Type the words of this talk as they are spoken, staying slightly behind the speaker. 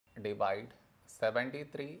divide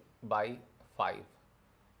 73 by 5.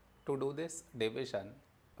 To do this division,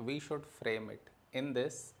 we should frame it in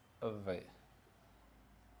this way.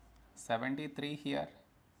 73 here,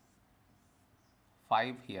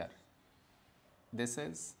 5 here. This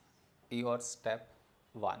is your step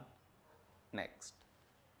 1. Next,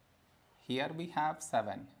 here we have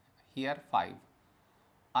 7, here 5.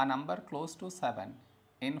 A number close to 7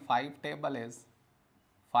 in 5 table is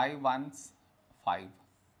 5 ones 5.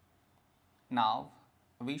 Now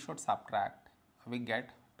we should subtract, we get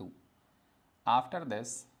 2. After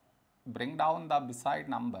this, bring down the beside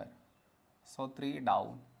number, so 3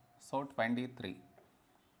 down, so 23.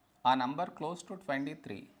 A number close to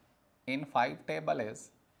 23 in 5 table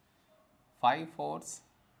is 5 fours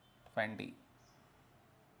 20.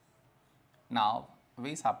 Now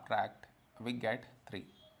we subtract, we get 3.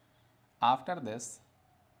 After this,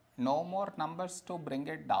 no more numbers to bring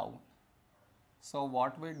it down. So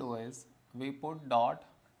what we do is, we put dot,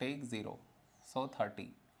 take 0, so 30.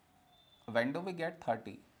 When do we get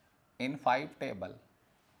 30? In 5 table,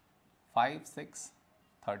 5, 6,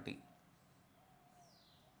 30.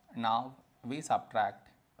 Now we subtract,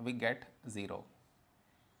 we get 0.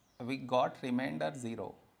 We got remainder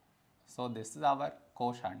 0. So this is our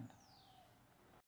quotient.